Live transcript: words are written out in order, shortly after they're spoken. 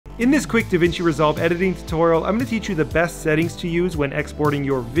In this quick Davinci Resolve editing tutorial, I'm going to teach you the best settings to use when exporting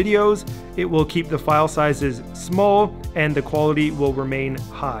your videos. It will keep the file sizes small and the quality will remain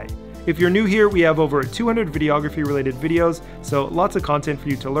high. If you're new here, we have over 200 videography related videos, so lots of content for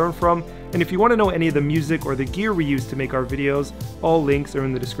you to learn from. And if you want to know any of the music or the gear we use to make our videos, all links are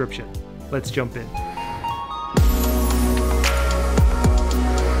in the description. Let's jump in.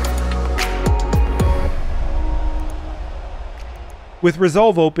 With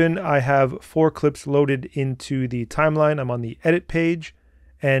Resolve open, I have 4 clips loaded into the timeline. I'm on the edit page,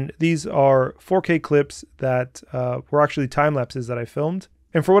 and these are 4K clips that were actually time lapses that I filmed.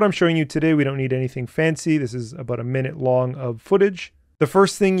 And for what I'm showing you today, we don't need anything fancy. This is about a minute long of footage. The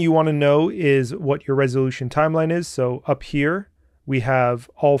first thing you want to know is what your resolution timeline is. So up here, we have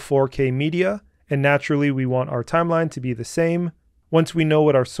all 4K media, and naturally we want our timeline to be the same. Once we know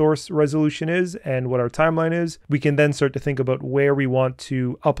what our source resolution is and what our timeline is, we can then start to think about where we want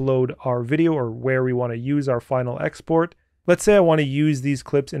to upload our video or where we want to use our final export. Let's say I want to use these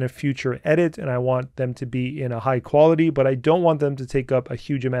clips in a future edit and I want them to be in a high quality, but I don't want them to take up a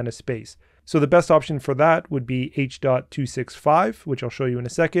huge amount of space. So the best option for that would be H.265, which I'll show you in a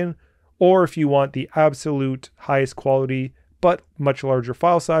second. Or if you want the absolute highest quality, but much larger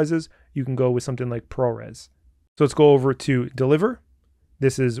file sizes, you can go with something like ProRes. So let's go over to Deliver.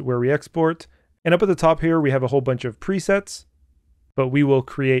 This is where we export. And up at the top here, we have a whole bunch of presets, but we will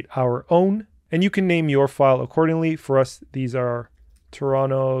create our own. And you can name your file accordingly. For us, these are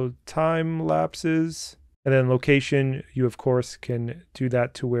Toronto time lapses. And then location, you of course can do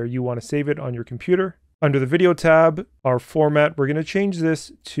that to where you want to save it on your computer. Under the video tab, our format, we're going to change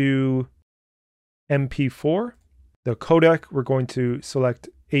this to MP4. The codec, we're going to select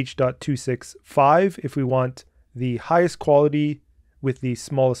H.265 if we want the highest quality with the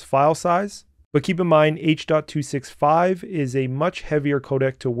smallest file size. But keep in mind, H.265 is a much heavier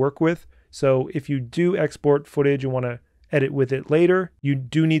codec to work with. So if you do export footage and want to edit with it later, you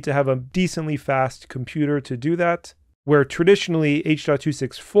do need to have a decently fast computer to do that. Where traditionally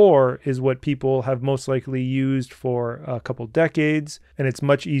H.264 is what people have most likely used for a couple decades, and it's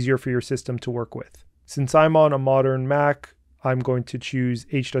much easier for your system to work with. Since I'm on a modern Mac, I'm going to choose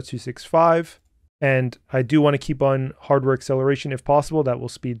H.265. And I do want to keep on hardware acceleration if possible. That will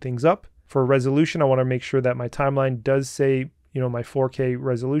speed things up. For resolution, I want to make sure that my timeline does say, my 4K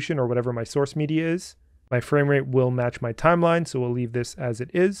resolution or whatever my source media is. My frame rate will match my timeline, so we'll leave this as it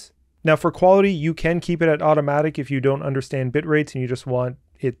is. Now for quality, you can keep it at automatic if you don't understand bit rates and you just want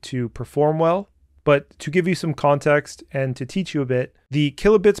it to perform well. But to give you some context and to teach you a bit, the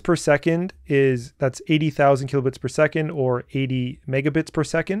kilobits per second that's 80,000 kilobits per second or 80 megabits per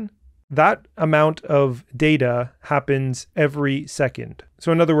second. That amount of data happens every second.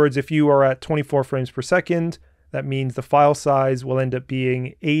 So in other words, if you are at 24 frames per second, that means the file size will end up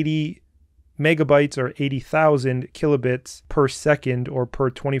being 80 megabytes or 80,000 kilobits per second or per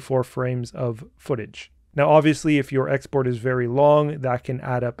 24 frames of footage. Now, obviously, if your export is very long, that can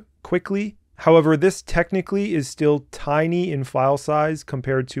add up quickly. However, this technically is still tiny in file size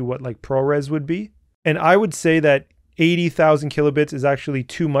compared to what like ProRes would be. And I would say that 80,000 kilobits is actually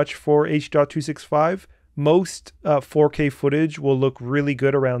too much for H.265. Most 4K footage will look really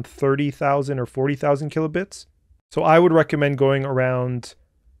good around 30,000 or 40,000 kilobits. So I would recommend going around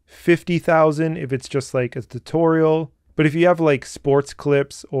 50,000 if it's just like a tutorial. But if you have like sports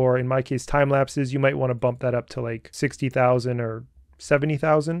clips or in my case time lapses, you might want to bump that up to like 60,000 or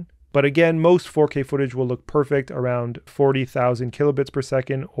 70,000. But again, most 4K footage will look perfect around 40,000 kilobits per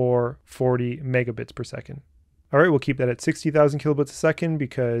second or 40 megabits per second. All right, we'll keep that at 60,000 kilobits a second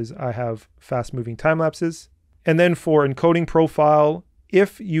because I have fast moving time lapses. And then for encoding profile,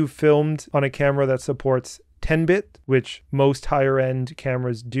 if you filmed on a camera that supports 10-bit, which most higher end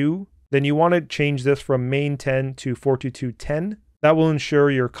cameras do, then you want to change this from main 10 to 42210. That will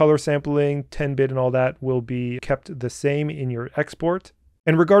ensure your color sampling, 10-bit and all that will be kept the same in your export.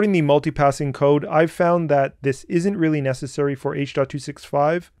 And regarding the multipassing code, I've found that this isn't really necessary for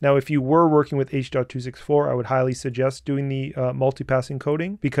H.265. Now, if you were working with H.264, I would highly suggest doing the multipassing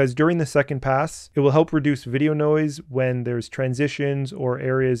coding because during the second pass, it will help reduce video noise when there's transitions or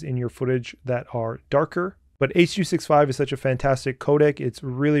areas in your footage that are darker. But H.265 is such a fantastic codec. It's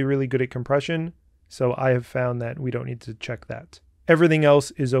really, really good at compression. So I have found that we don't need to check that. Everything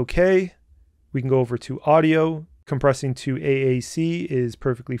else is okay. We can go over to audio. Compressing to AAC is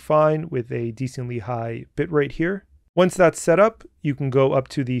perfectly fine with a decently high bitrate here. Once that's set up, you can go up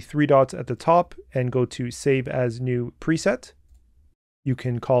to the 3 dots at the top and go to Save as New Preset. You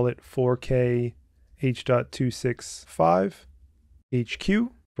can call it 4K H.265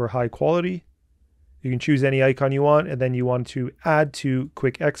 HQ for high quality. You can choose any icon you want, and then you want to add to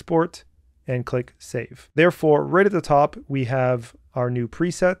quick export and click save. Therefore, right at the top, we have our new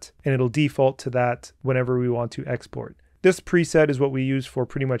preset, and it'll default to that whenever we want to export. This preset is what we use for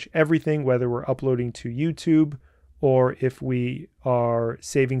pretty much everything, whether we're uploading to YouTube or if we are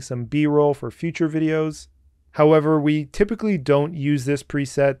saving some B-roll for future videos. However, we typically don't use this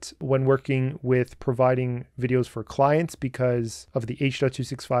preset when working with providing videos for clients because of the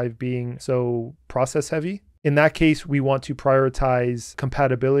H.265 being so process heavy. In that case, we want to prioritize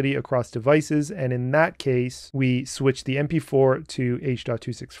compatibility across devices, and in that case, we switch the MP4 to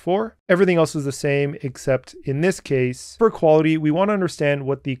H.264. Everything else is the same, except in this case, for quality, we want to understand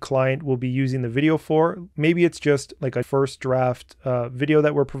what the client will be using the video for. Maybe it's just like a first draft video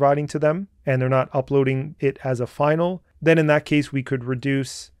that we're providing to them, and they're not uploading it as a final. Then in that case, we could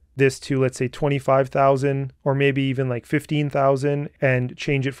reduce this to, let's say, 25,000 or maybe even like 15,000 and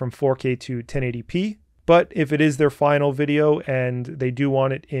change it from 4K to 1080p. But if it is their final video and they do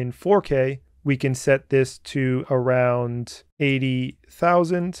want it in 4K, we can set this to around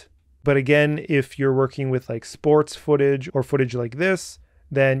 80,000. But again, if you're working with like sports footage or footage like this,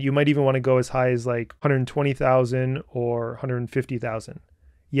 then you might even want to go as high as like 120,000 or 150,000.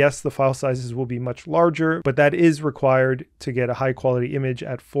 Yes, the file sizes will be much larger, but that is required to get a high quality image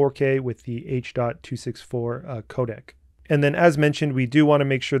at 4K with the H.264 codec. And then as mentioned, we do want to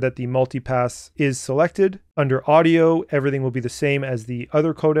make sure that the multipass is selected. Under audio, everything will be the same as the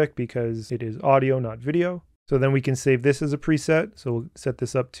other codec because it is audio, not video. So then we can save this as a preset. So we'll set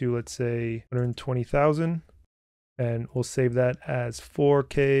this up to, let's say, 120,000. And we'll save that as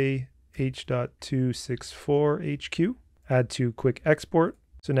 4K H.264 HQ. Add to quick export.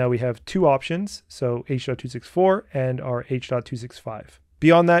 So now we have two options. So H.264 and our H.265.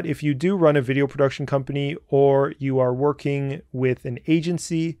 Beyond that, if you do run a video production company or you are working with an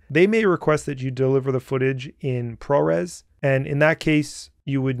agency, they may request that you deliver the footage in ProRes. And in that case,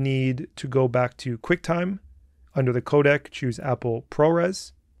 you would need to go back to QuickTime. Under the codec, choose Apple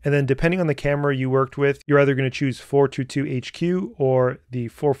ProRes. And then depending on the camera you worked with, you're either going to choose 422 HQ or the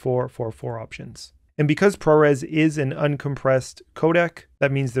 4444 options. And because ProRes is an uncompressed codec,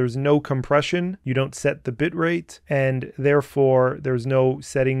 that means there's no compression, you don't set the bitrate, and therefore there's no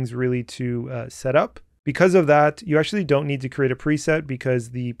settings really to set up. Because of that, you actually don't need to create a preset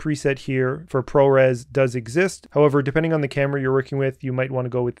because the preset here for ProRes does exist. However, depending on the camera you're working with, you might want to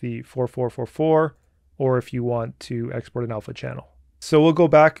go with the 4444, or if you want to export an alpha channel. So we'll go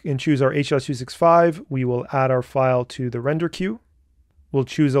back and choose our H.265. We will add our file to the render queue. We'll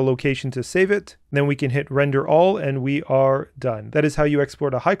choose a location to save it. Then we can hit render all and we are done. That is how you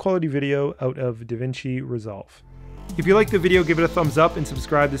export a high quality video out of Davinci Resolve. If you like the video, give it a thumbs up and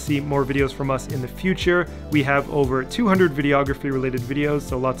subscribe to see more videos from us in the future. We have over 200 videography related videos,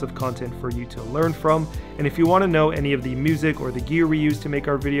 so lots of content for you to learn from. And if you want to know any of the music or the gear we use to make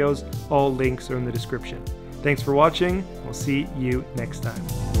our videos, all links are in the description. Thanks for watching. We'll see you next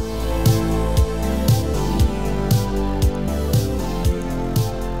time.